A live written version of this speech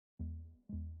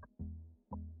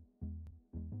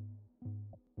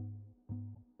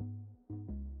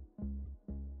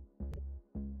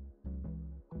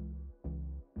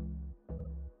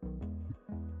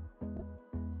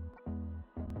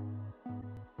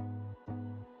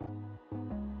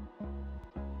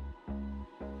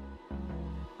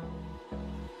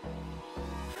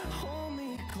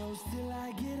till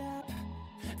I get up.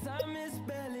 Time is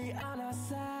barely on our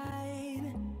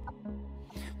side.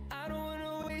 I don't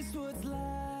wanna waste what's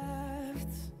left.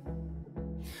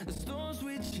 The storms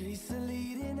we chase are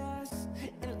leading us,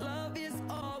 and love is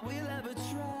all we'll ever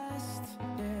trust.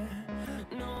 Yeah,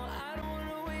 no, I don't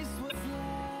wanna waste what's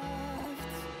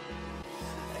left.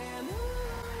 And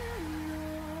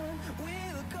on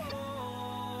we'll go,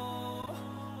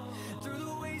 through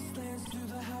the wastelands, through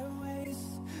the highways,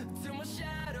 till my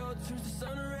shadow turns to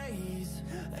sun rays.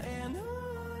 And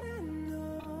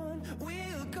on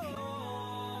we'll go,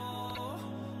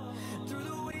 through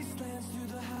the wastelands, through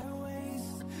the highways,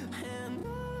 and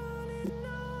on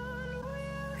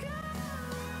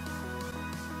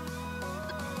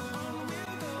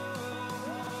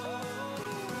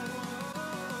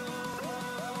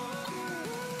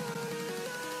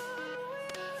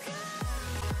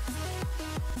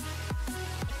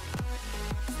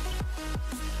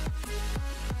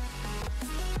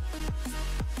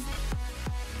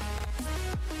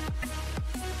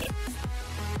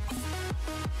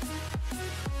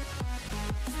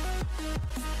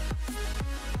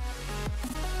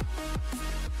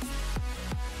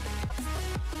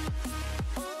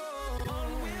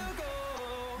we'll go.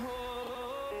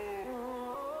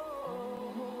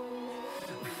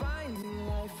 Finding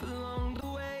life along the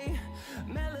way,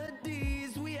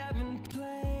 melodies we haven't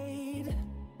played.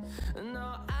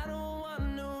 No, I don't want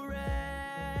no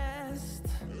rest.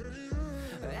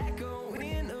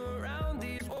 Echoing around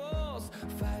these walls,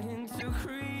 fighting to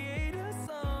create a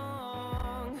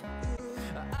song.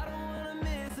 I don't wanna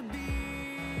miss a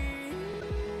beat.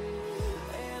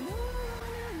 And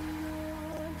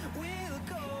on we'll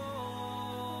go,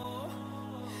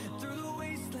 through the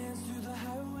wastelands, through the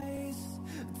highways,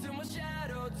 till my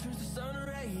shadow turns to sun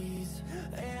rays.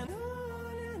 And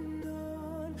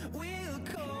on we'll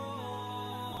go,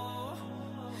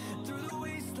 through the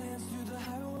wastelands, through the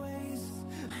highways,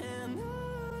 and on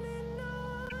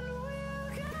we'll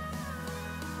go.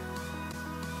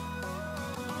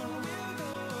 On we'll go.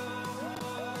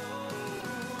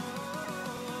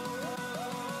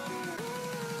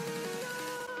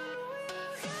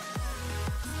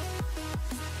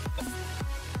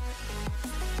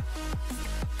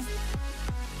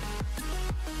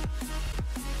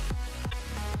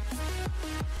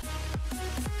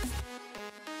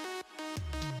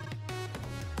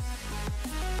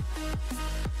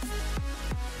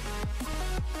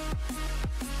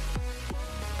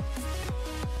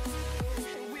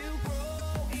 We'll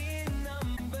grow in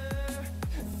number,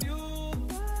 fueled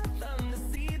by them to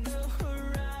see the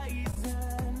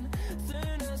horizon,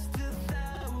 turn us to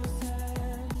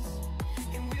thousands.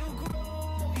 And we'll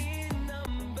grow in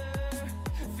number,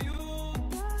 fueled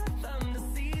by them to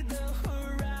see the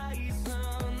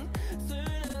horizon,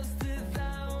 turn us to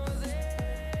thousands.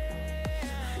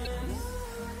 And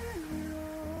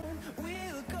on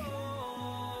we'll go,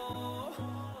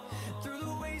 through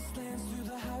the wastelands, through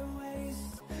the highways,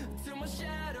 till my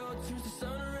shadow turns to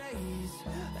sun rays.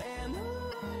 And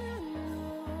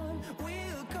on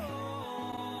we'll go,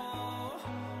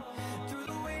 through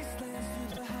the wastelands,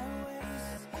 through the highways,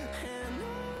 and on.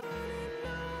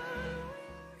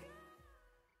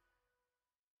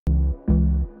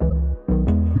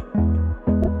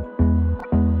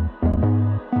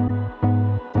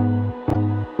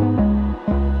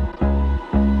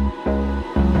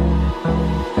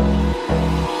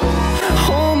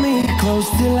 Hold me close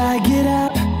till I get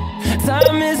up.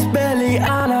 Time is barely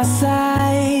on our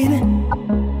side.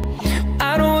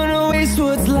 I don't wanna waste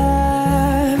what's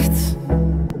left.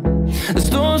 The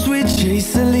storms we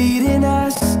chase are leading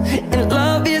us, and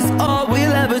love is all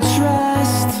we'll ever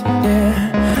trust.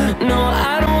 Yeah, no,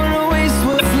 I don't wanna waste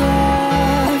what's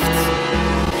left.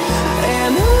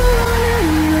 And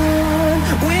on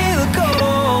we'll go,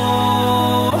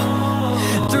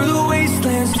 through the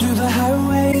wastelands, through the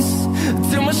highways,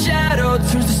 till my shadow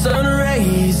turns to sun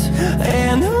rays.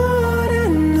 And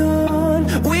on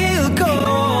we'll go,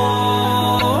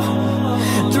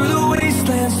 through the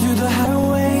wastelands, through the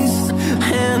highways,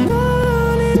 and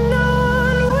on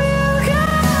we'll go.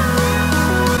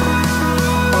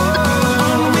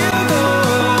 On we'll go.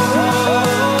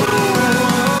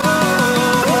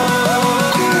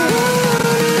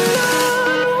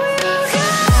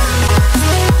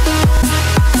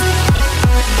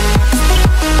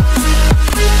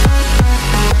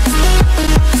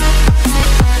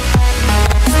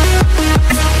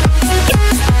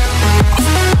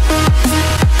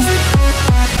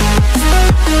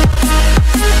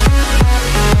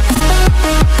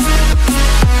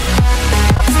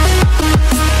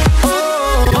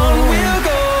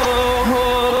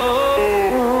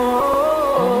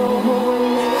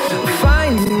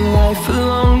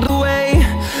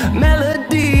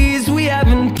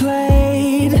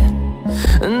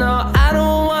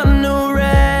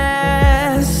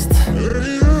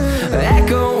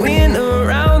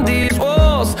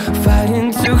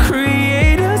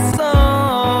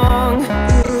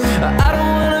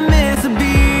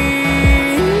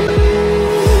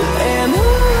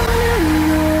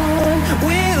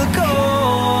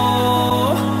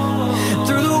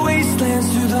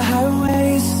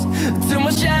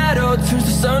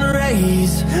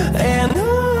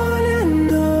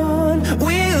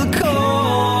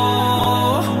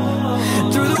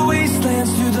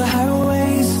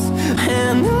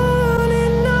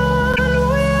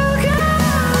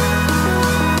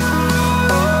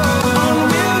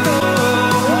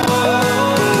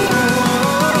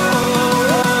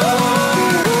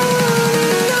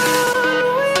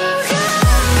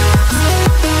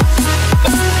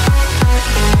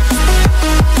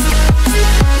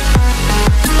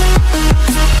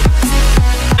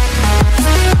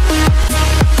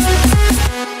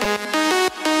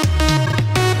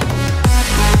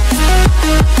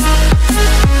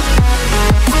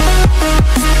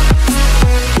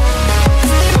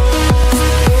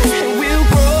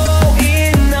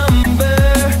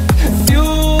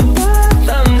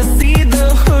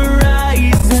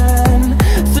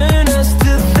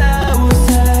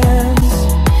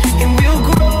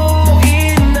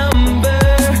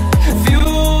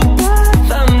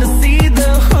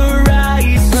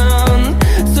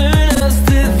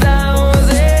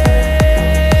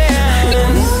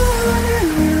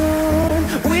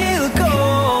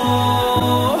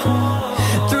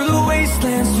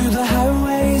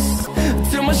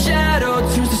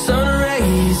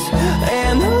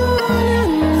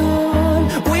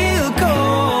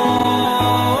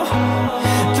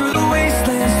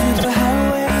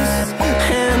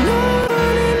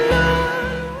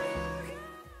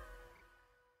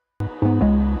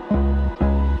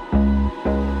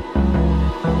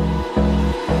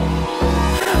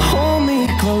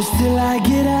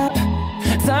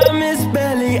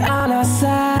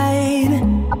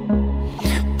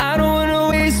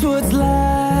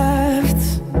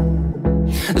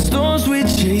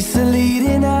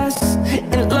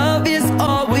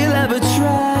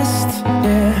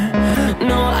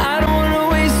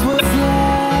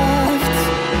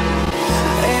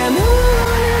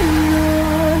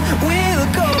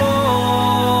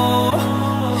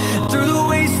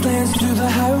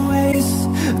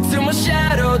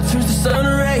 sun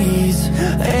rays,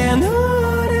 and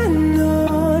on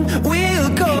we'll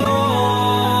go,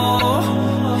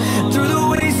 through the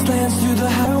wastelands, through the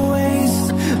highways,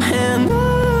 and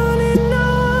on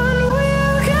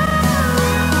we'll go,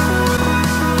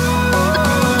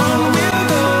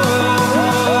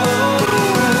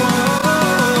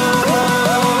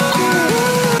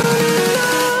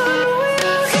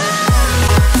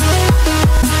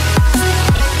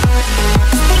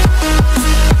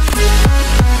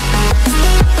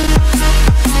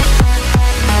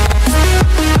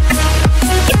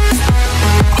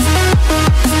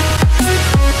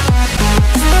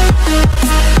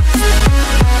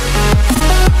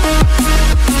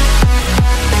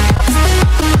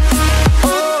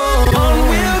 on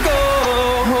we'll go.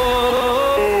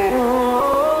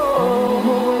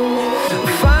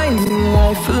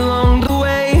 Along the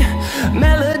way,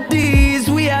 melodies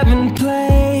we haven't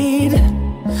played.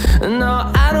 No,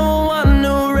 I don't want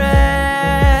no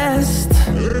rest.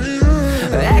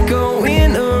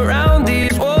 Echoing around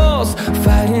these walls,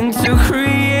 fighting to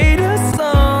create a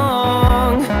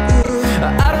song.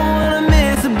 I don't wanna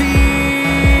miss a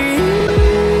beat.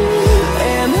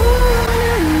 And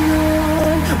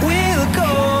on we'll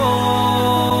go,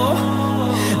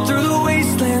 through the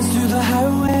wastelands, through the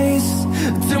highways,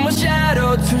 till my shadow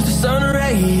turns to sun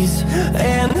rays,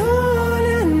 and on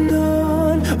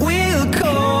we'll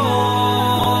go,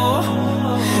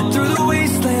 through the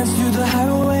wastelands, through the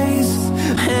highways,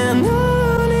 and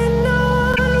on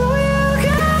we'll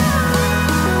go,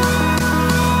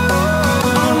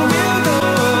 on we'll go.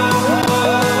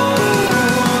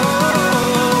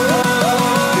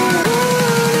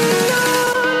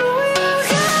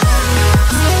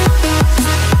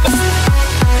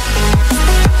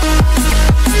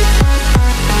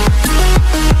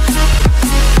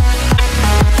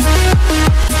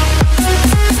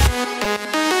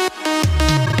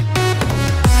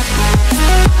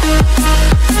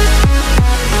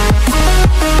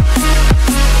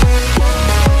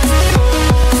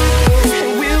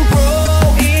 We'll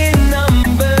grow in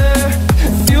number,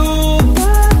 fueled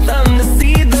by them to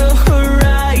see the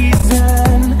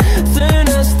horizon, turn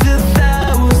us to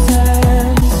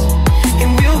thousands. And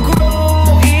we'll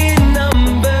grow in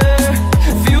number,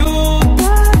 fueled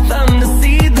by them to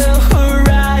see the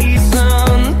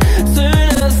horizon,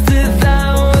 turn us to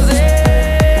thousands.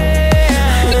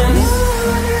 And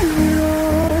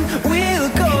on we'll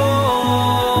go,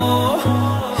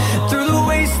 through the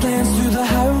wastelands, through the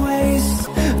highways,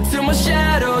 till my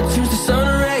shadow turns to sun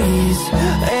rays,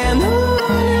 and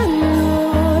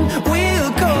on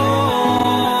we'll go,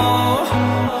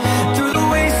 through the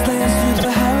wastelands, through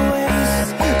the highways,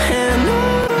 and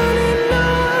on.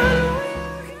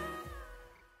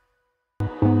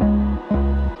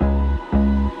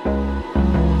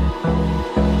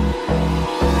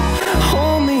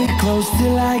 Hold me close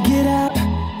till I get up.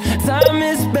 Time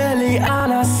is barely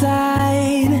on our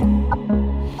side.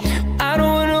 I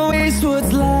don't wanna waste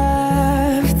what's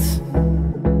left.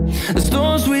 The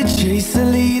storms we chase are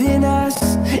leading us,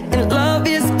 and love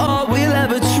is all we'll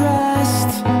ever trust.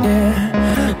 Yeah,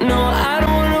 no, I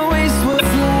don't wanna waste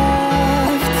what's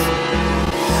left.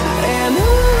 And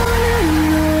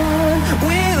on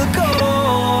we'll go,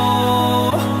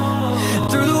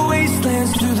 through the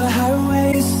wastelands, through the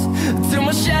highways, till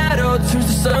my shadow turns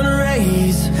to sun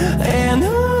rays, and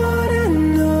on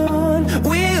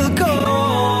we'll go,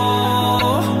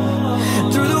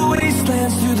 through the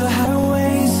wastelands, through the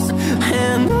highways,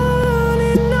 and on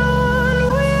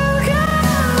we'll go.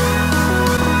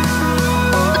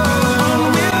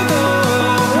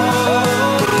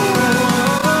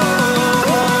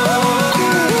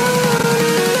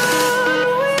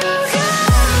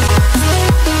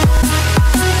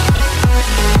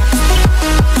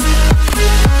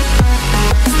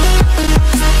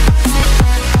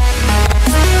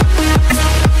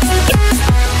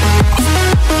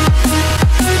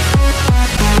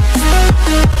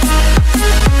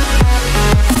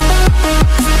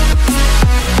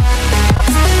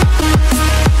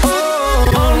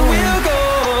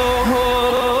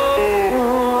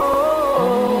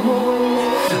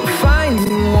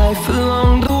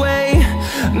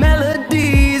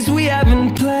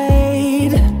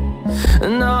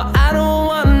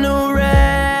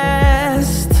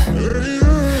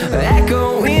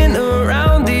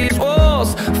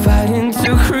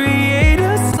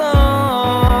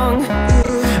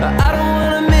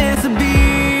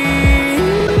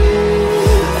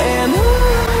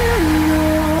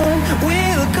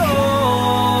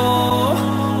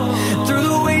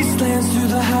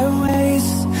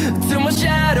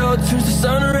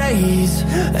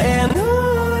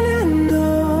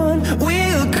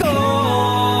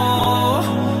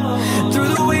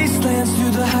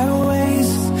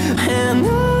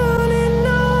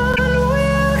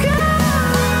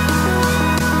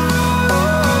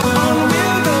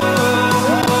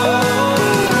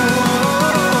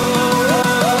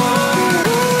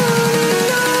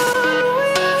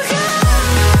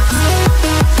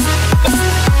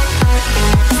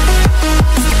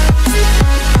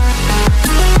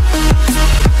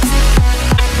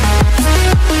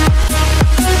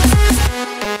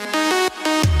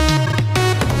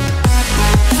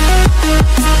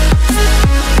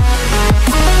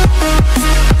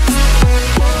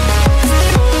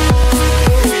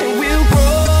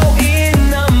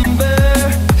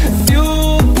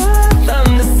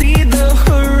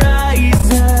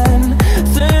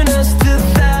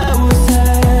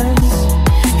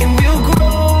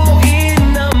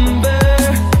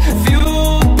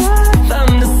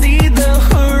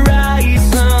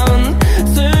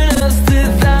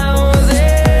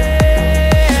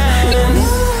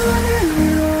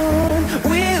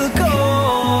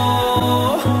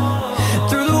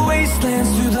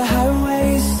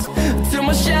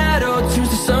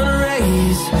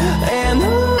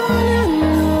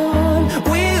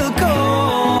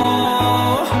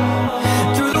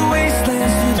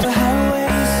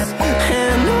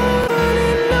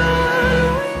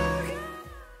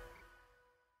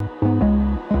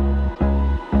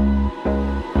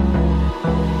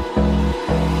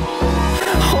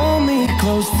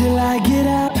 till I get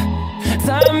up.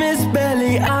 Time is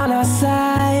barely on our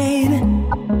side.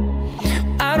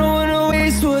 I don't wanna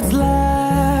waste what's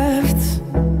left.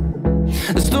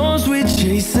 The storms we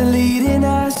chase are leading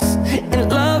us, and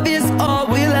love is all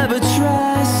we'll ever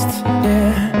trust.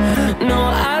 Yeah, no,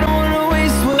 I don't wanna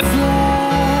waste what's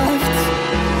left.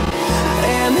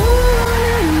 And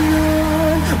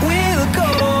on we'll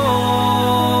go,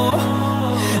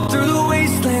 through the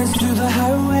wastelands, through the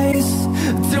highways,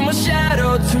 till my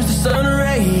shadow turns to sun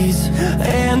rays.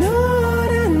 And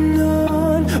on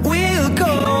we'll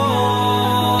go,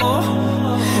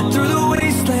 through the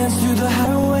wastelands, through the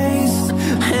highways,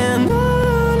 and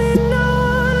on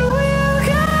we'll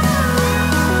go.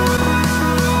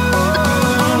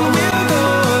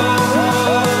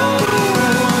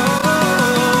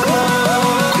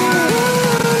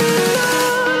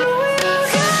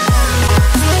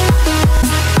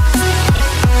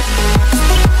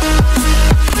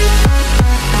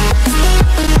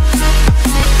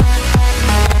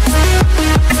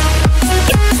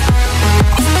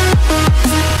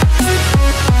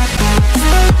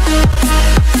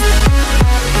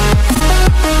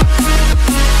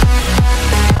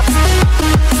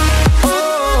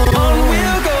 On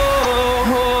we'll go.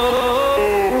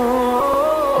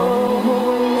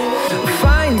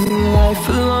 Finding life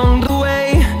along the way,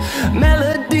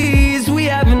 melodies we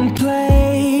haven't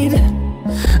played.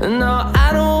 No, I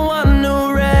don't want no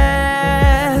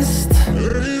rest.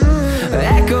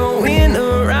 Echoing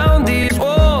around these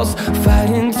walls,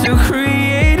 fighting to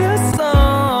create a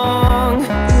song.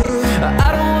 I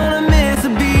don't wanna miss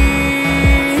a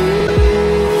beat.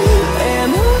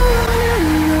 And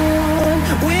on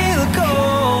we'll go,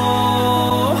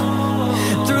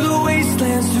 through the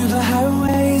wastelands, through the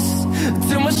highways,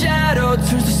 till my shadow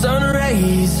turns to sun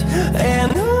rays.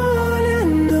 And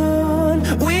on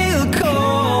we'll go,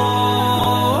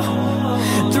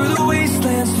 through the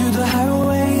wastelands, through the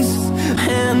highways,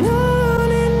 and on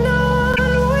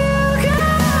we'll go.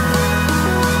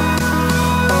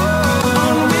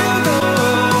 On we'll go.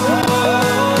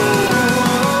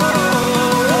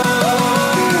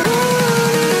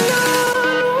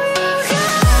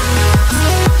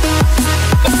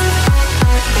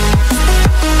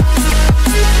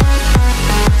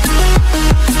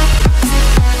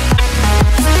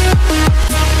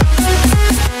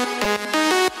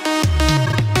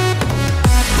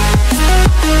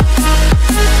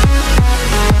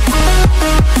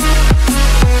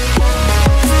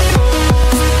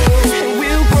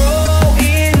 We'll grow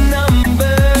in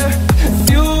number,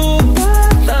 fueled by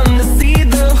them to see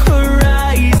the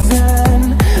horizon,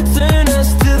 turn us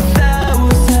to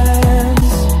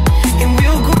thousands. And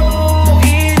we'll grow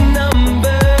in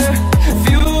number,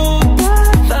 fueled by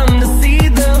them to see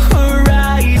the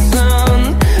horizon,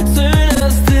 turn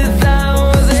us to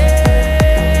thousands.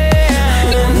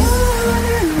 And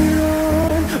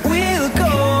on we'll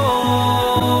go,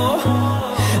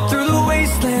 through the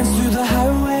wastelands, through the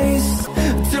highways,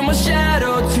 till my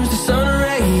shadow turns to sun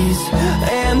rays.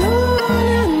 And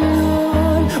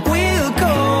on we'll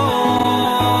go,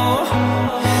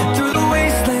 through the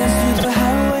wastelands, through the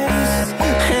highways,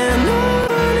 and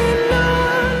on.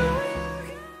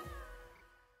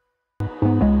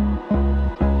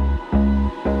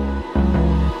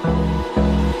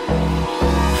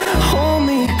 Hold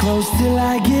me close till I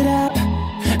get up.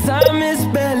 Time is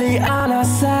barely on our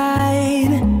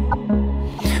side.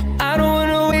 I don't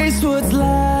wanna waste what's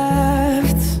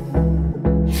left.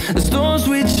 The storms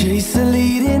we chase are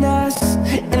leading us,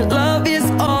 and love is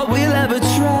all we'll ever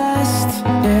trust.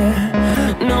 Yeah,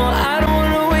 no, I don't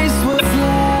wanna waste what's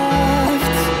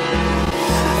left.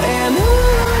 And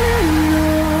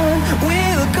on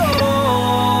we'll go,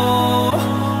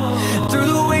 through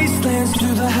the wastelands,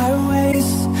 through the highways,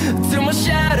 till my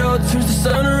shadow turns to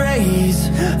sun rays.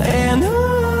 And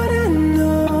on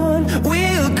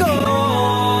we'll go,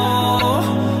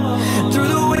 through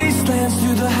the wastelands,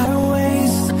 through the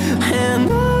highways, and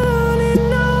on we'll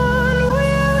go.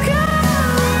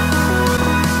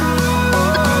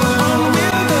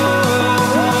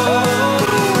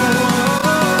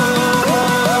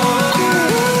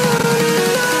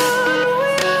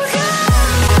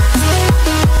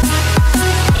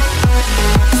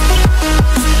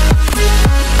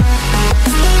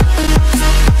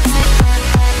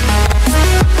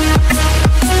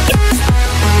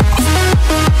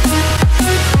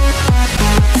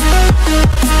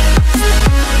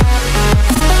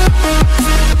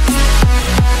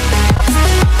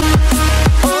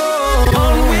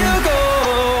 On we'll go.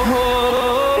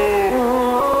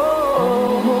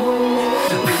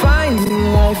 Finding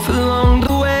life along